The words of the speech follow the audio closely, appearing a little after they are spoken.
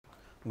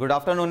Good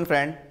afternoon,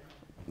 friend.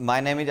 My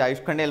name is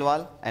Ayush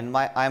Kandelwal, and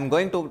I am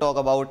going to talk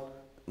about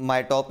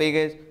my topic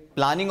is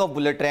planning of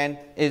bullet train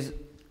is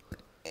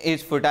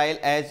futile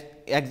as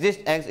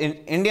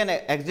existing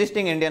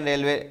Indian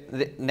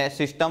railway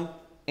system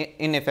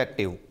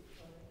ineffective.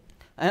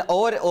 And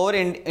our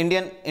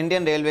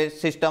Indian railway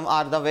system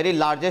are the very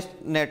largest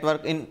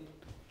network in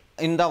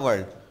the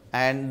world.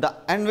 And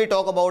we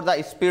talk about the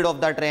speed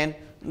of the train.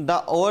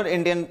 Our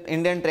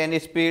Indian train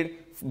speed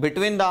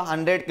between the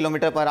 100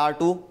 km per hour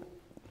to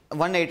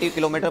 180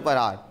 km per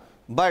hour.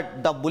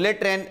 But the bullet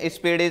train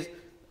speed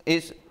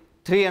is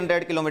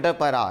 300 km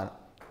per hour.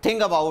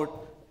 Think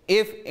about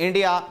if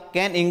India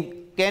can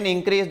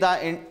increase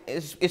the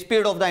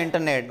speed of the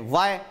internet.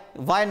 Why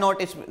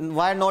not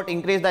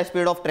increase the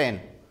speed of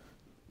train?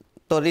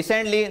 So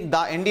recently,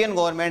 the Indian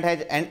government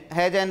has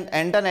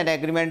entered an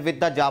agreement with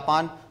the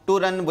Japan to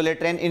run bullet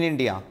train in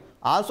India.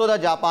 Also, the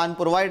Japan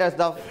provide us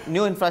the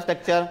new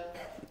infrastructure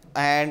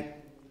and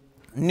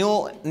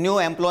new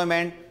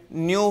employment,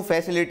 new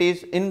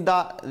facilities in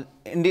the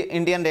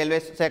Indian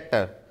railway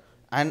sector.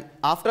 And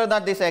after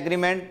that, this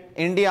agreement,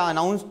 India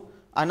announced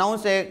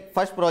a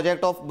first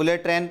project of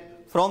bullet train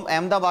from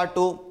Ahmedabad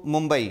to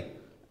Mumbai.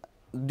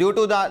 Due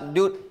to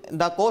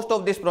the cost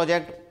of this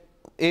project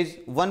is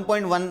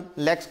 1.1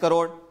 lakhs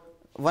crore,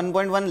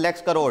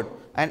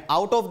 and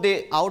out of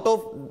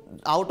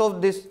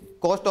this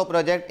cost of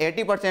project,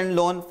 80%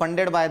 loan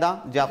funded by the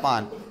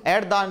Japan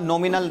at the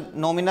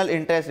nominal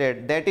interest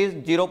rate, that is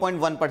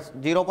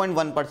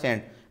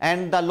 0.1%,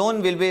 and the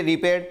loan will be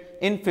repaid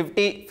in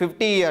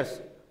 50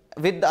 years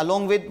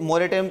along with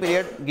moratorium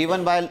period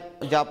given by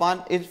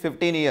Japan is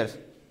 15 years.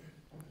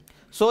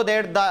 So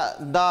that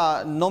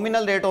the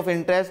nominal rate of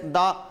interest,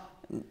 our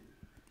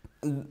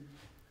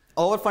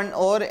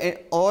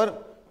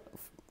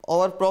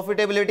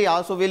profitability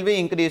also will be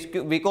increased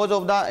because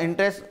of the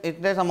interest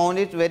amount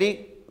is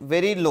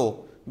very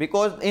low,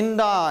 because in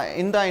the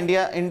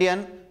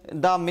Indian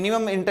the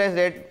minimum interest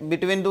rate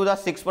between the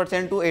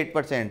 6% to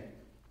 8%.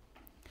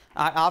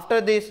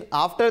 After this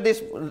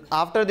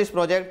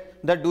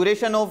project, the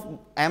duration of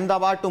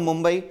Ahmedabad to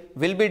Mumbai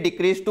will be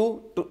decreased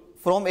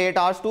from 8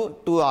 hours to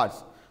 2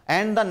 hours,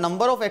 and the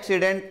number of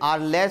accidents are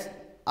less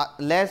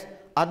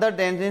other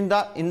than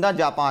in the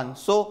Japan.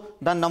 So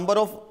the number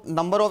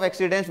of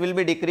accidents will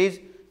be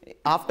decreased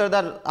after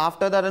the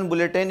run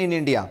bullet train in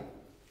India,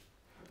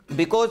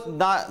 because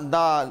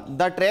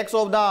the tracks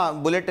of the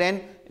bullet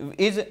train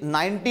is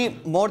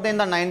more than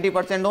the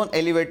 90% on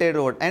elevated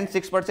road and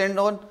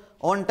 6%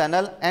 on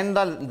tunnel, and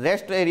the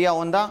rest area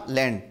on the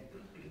land.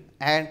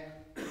 And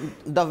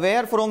the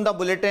where from the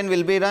bullet train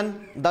will be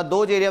run,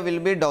 those area will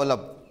be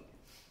developed,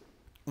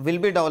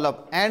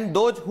 and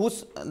those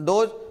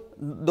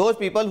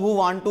people who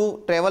want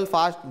to travel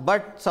fast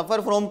but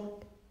suffer from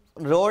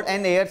road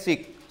and air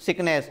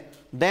sickness,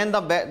 then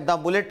the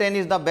bullet train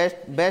is the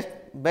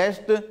best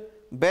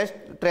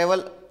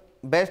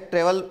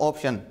travel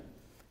option.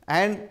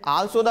 And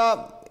also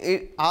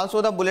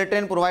the bullet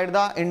train provide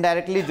the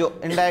indirectly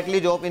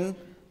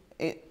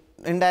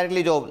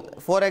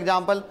job. For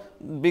example,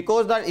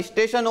 because the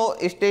station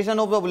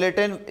of the bullet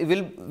train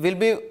will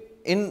be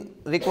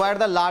require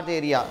the large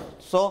area,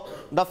 so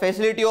the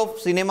facility of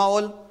cinema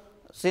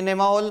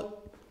hall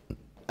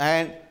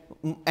and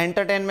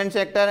entertainment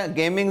sector,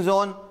 gaming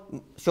zone,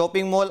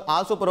 shopping mall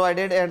also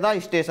provided at the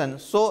station,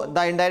 so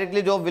the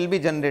indirectly job will be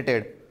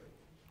generated.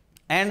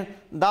 And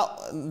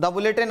the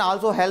bullet train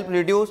also help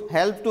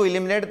to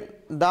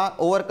eliminate the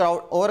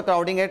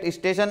overcrowding at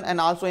station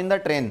and also in the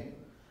train.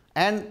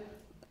 And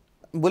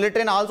bullet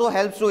train also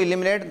helps to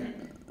eliminate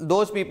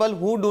those people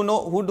who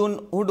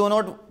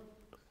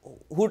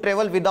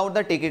travel without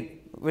the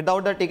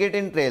ticket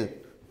in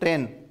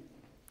train.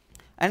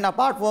 And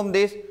apart from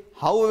this,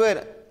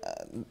 however,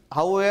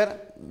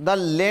 the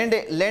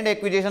land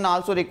acquisition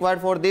also required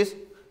for this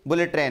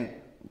bullet train.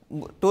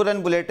 To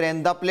run bullet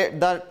train, the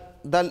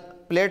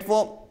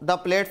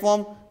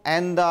platform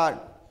and the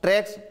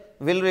tracks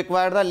will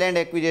require the land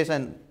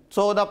acquisition.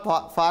 So the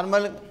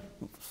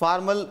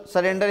farmer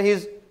surrender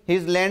his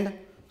land,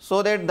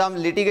 so that the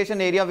litigation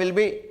area will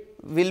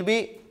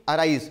be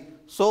arise.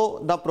 So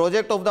the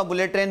project of the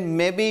bullet train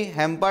may be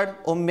hampered,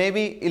 or may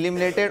be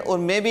eliminated, or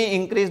maybe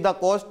increase the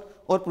cost,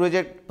 or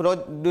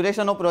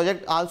duration of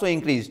project also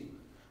increased.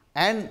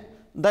 And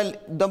the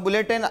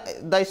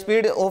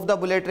speed of the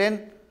bullet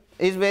train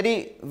is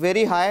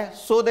very high,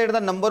 so that the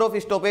number of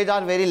stoppage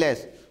are very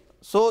less.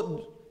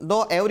 So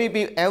though every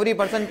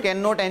person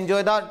cannot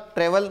enjoy the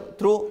travel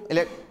through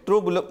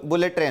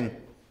bullet train.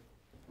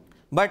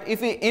 But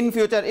if in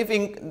future,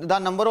 the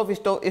number of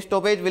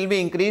stoppage will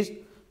be increased,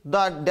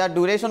 the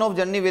duration of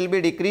journey will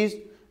be decreased,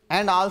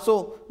 and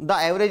also the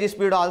average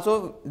speed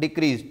also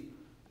decreased.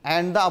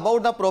 And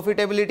about the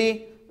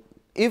profitability,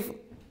 if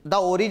the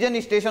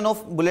origin station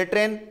of bullet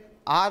train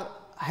have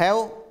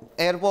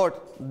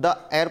airport,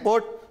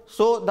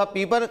 so the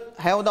people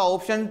have the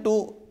option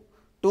to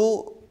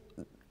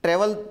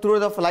travel through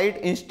the flight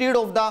instead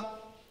of the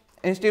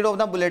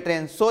bullet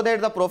train, so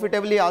that the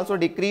profitability also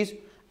decrease,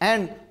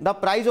 and the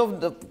price of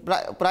the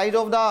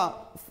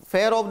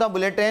fare of the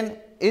bullet train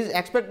is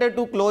expected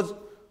to close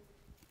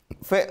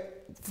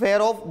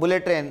fare of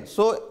bullet train.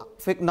 So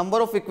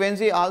number of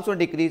frequency also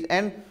decrease,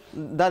 and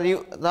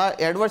the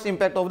adverse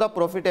impact of the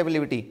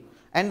profitability,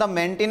 and the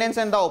maintenance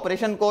and the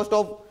operation cost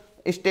of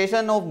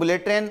station of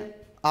bullet train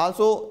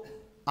also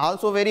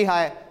very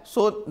high.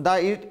 So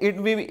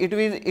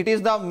it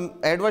is the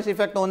adverse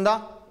effect on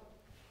the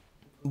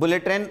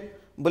bullet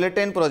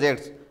train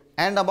projects.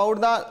 And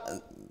about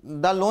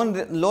the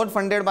loan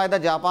funded by the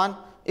Japan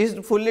is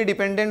fully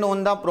dependent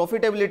on the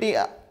profit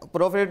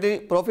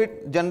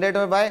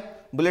generated by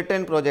bullet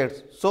train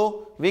projects.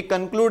 So we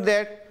conclude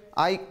that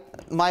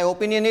my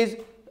opinion is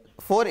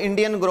for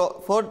India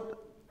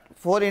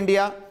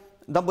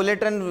the bullet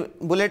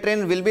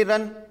train will be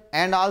run,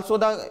 and also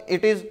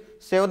it is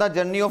save the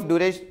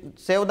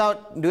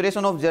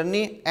duration of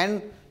journey,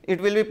 and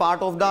it will be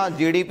part of the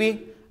GDP,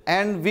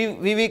 and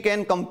we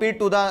can compete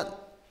to the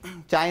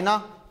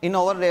China in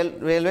our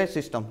railway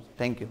system.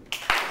 Thank you.